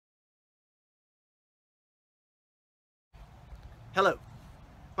Hello,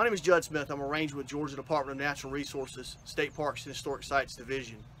 my name is Judd Smith. I'm a ranger with Georgia Department of Natural Resources, State Parks and Historic Sites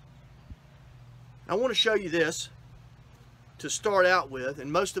Division. I want to show you this to start out with,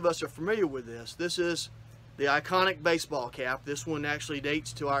 and most of us are familiar with this. This is the iconic baseball cap. This one actually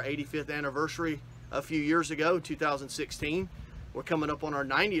dates to our 85th anniversary a few years ago, 2016. We're coming up on our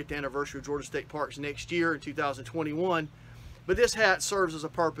 90th anniversary of Georgia State Parks next year in 2021. But this hat serves as a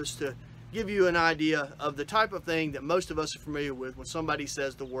purpose to give you an idea of the type of thing that most of us are familiar with. When somebody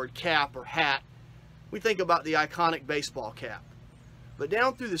says the word cap or hat, we think about the iconic baseball cap. But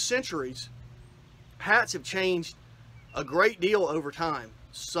down through the centuries, hats have changed a great deal over time.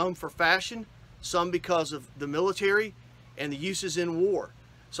 Some for fashion, some because of the military and the uses in war.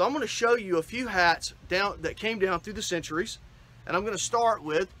 So I'm going to show you a few hats that came down through the centuries, and I'm going to start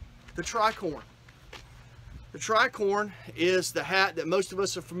with the tricorn. The tricorn is the hat that most of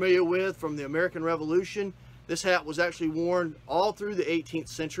us are familiar with from the American Revolution. This hat was actually worn all through the 18th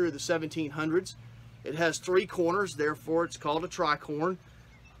century, the 1700s. It has three corners, therefore it's called a tricorn.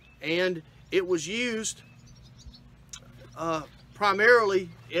 And it was used primarily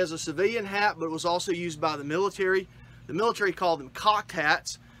as a civilian hat, but it was also used by the military. The military called them cocked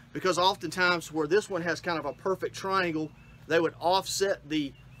hats because oftentimes where this one has kind of a perfect triangle, they would offset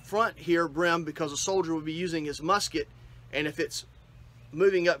the front here brim because a soldier would be using his musket, and if it's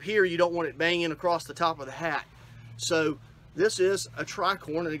moving up here, you don't want it banging across the top of the hat. So this is a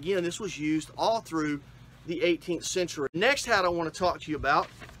tricorn, and again, this was used all through the 18th century. Next hat I want to talk to you about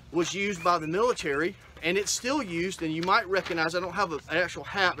was used by the military, and it's still used, and you might recognize, I don't have an actual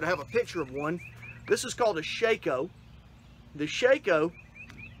hat, but I have a picture of one. This is called a shako. The shako,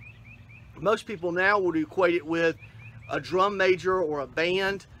 most people now would equate it with a drum major or a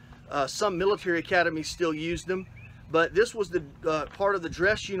band. Some military academies still use them, but this was the part of the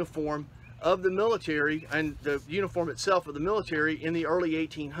dress uniform of the military and the uniform itself of the military in the early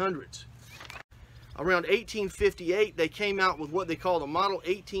 1800s. Around 1858, they came out with what they call the Model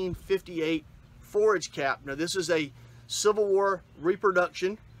 1858 forage cap. Now this is a Civil War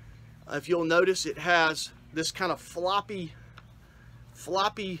reproduction. If you'll notice, it has this kind of floppy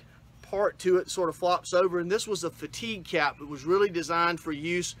part to it, sort of flops over, and this was a fatigue cap. It was really designed for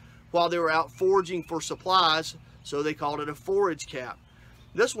use while they were out foraging for supplies, so they called it a forage cap.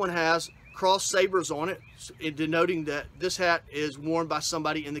 This one has crossed sabers on it, denoting that this hat is worn by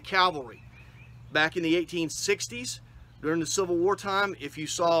somebody in the cavalry. Back in the 1860s, during the Civil War time, if you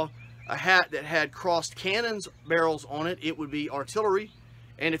saw a hat that had crossed cannons barrels on it, it would be artillery,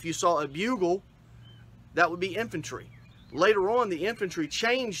 and if you saw a bugle, that would be infantry. Later on, the infantry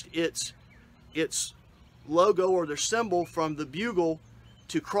changed its logo or their symbol from the bugle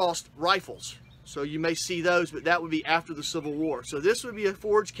to crossed rifles. So you may see those, but that would be after the Civil War. So this would be a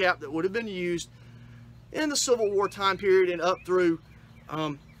forage cap that would have been used in the Civil War time period and up through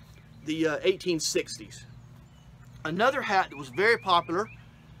the 1860s. Another hat that was very popular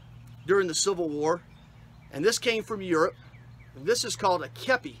during the Civil War, and this came from Europe, and this is called a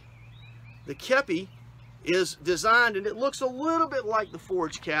kepi. The kepi is designed, and it looks a little bit like the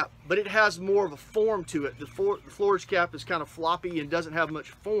forage cap, but it has more of a form to it. The forage cap is kind of floppy and doesn't have much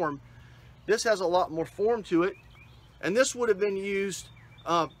form. This has a lot more form to it, and this would have been used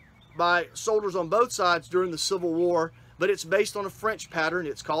by soldiers on both sides during the Civil War, but it's based on a French pattern.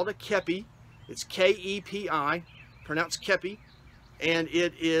 It's called a kepi. It's K-E-P-I, pronounced kepi, and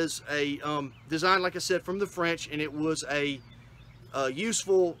it is a design, like I said, from the French, and it was a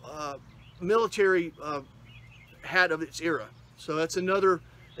useful military hat of its era. So that's another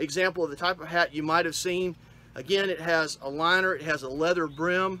example of the type of hat you might have seen. Again, it has a liner, it has a leather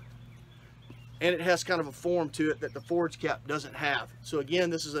brim, and it has kind of a form to it that the forage cap doesn't have. So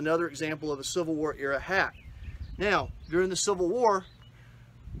again, this is another example of a Civil War era hat. Now, during the Civil War,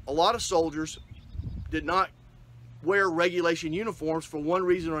 a lot of soldiers did not wear regulation uniforms for one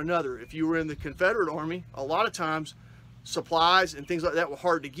reason or another. If you were in the Confederate Army, a lot of times supplies and things like that were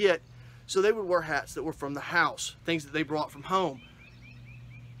hard to get, so they would wear hats that were from the house, things that they brought from home,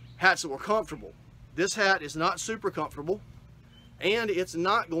 hats that were comfortable. This hat is not super comfortable, and it's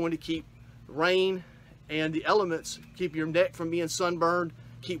not going to keep rain and the elements, keep your neck from being sunburned,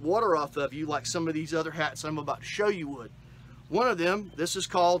 keep water off of you like some of these other hats I'm about to show you would. One of them, this is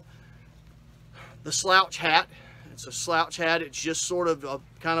called the slouch hat. It's a slouch hat. It's just sort of a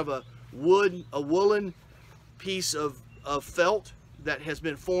kind of a woolen piece of felt that has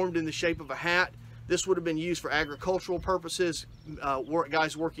been formed in the shape of a hat. This would have been used for agricultural purposes,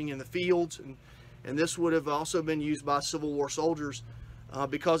 guys working in the fields, and this would have also been used by Civil War soldiers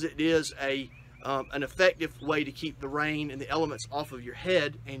because it is an effective way to keep the rain and the elements off of your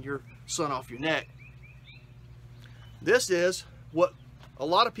head and your sun off your neck. This is what a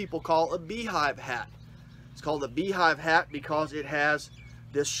lot of people call a beehive hat. It's called a beehive hat because it has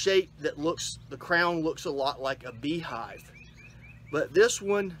this shape that looks, the crown looks a lot like a beehive. But this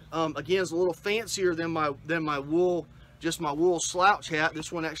one, again, is a little fancier than my wool, just my wool slouch hat.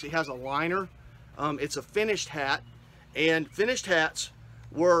 This one actually has a liner. It's a finished hat, and finished hats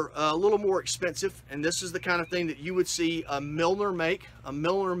were a little more expensive, and this is the kind of thing that you would see a milliner make. A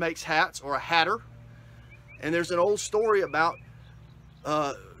milliner makes hats, or a hatter. And there's an old story about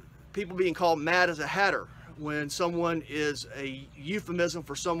people being called mad as a hatter, when someone is a euphemism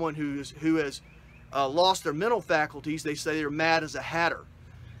for someone who has lost their mental faculties. They say they're mad as a hatter.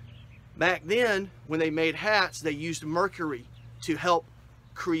 Back then, when they made hats, they used mercury to help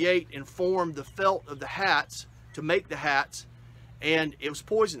create and form the felt of the hats to make the hats, and it was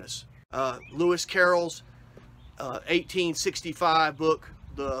poisonous. Lewis Carroll's 1865 book,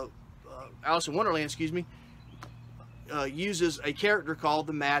 the Alice in Wonderland, excuse me, uses a character called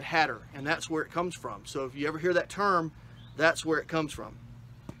the Mad Hatter, and that's where it comes from. So if you ever hear that term, that's where it comes from.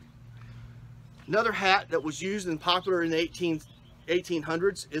 Another hat that was used and popular in the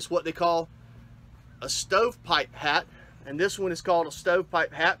 1800s is what they call a stovepipe hat, and this one is called a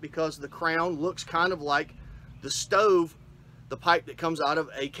stovepipe hat because the crown looks kind of like the stove, the pipe that comes out of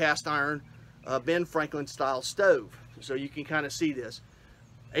a cast iron Ben Franklin style stove. So you can kind of see this.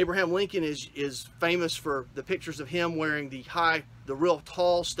 Abraham Lincoln is famous for the pictures of him wearing the real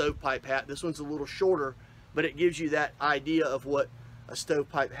tall stovepipe hat. This one's a little shorter, but it gives you that idea of what a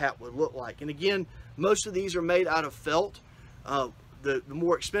stovepipe hat would look like. And again, most of these are made out of felt. The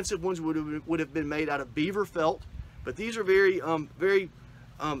more expensive ones would have been made out of beaver felt, but these are very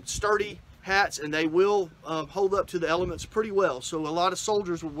sturdy hats, and they will hold up to the elements pretty well. So a lot of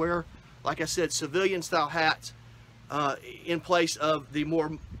soldiers will wear, like I said, civilian style hats in place of the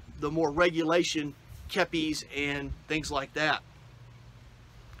more regulation kepis and things like that.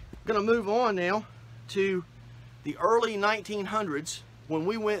 I'm going to move on now to the early 1900s, when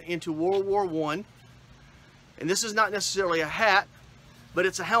we went into World War I, and this is not necessarily a hat, but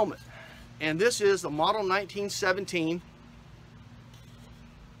it's a helmet. And this is the model 1917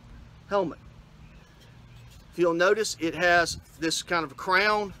 helmet. If you'll notice, it has this kind of a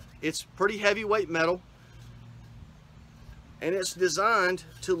crown. It's pretty heavyweight metal, and it's designed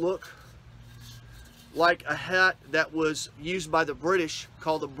to look like a hat that was used by the British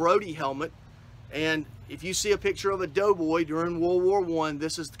called the Brodie helmet. And if you see a picture of a doughboy during World War I,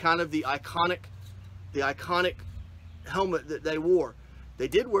 this is kind of the iconic helmet that they wore. They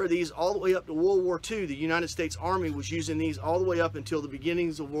did wear these all the way up to World War II. The United States Army was using these all the way up until the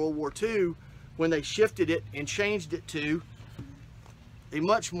beginnings of World War II, when they shifted it and changed it to a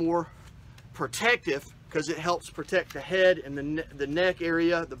much more protective, because it helps protect the head and the neck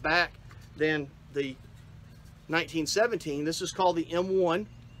area, the back, than the 1917. This is called the M1,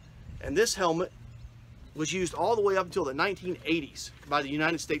 and this helmet was used all the way up until the 1980s by the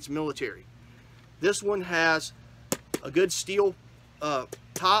United States military. This one has a good steel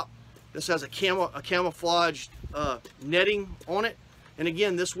top. This has a camouflaged netting on it, and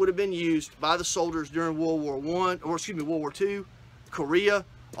again, this would have been used by the soldiers during World War II, Korea,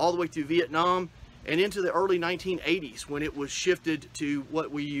 all the way through Vietnam, and into the early 1980s, when it was shifted to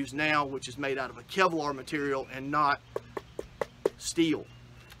what we use now, which is made out of a Kevlar material and not steel.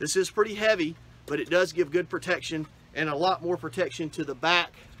 This is pretty heavy, but it does give good protection, and a lot more protection to the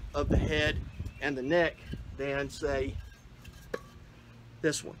back of the head and the neck than, say,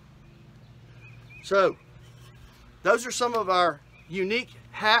 this one. So those are some of our unique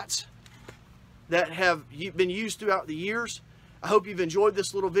hats that have been used throughout the years. I hope you've enjoyed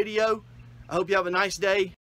this little video. I hope you have a nice day.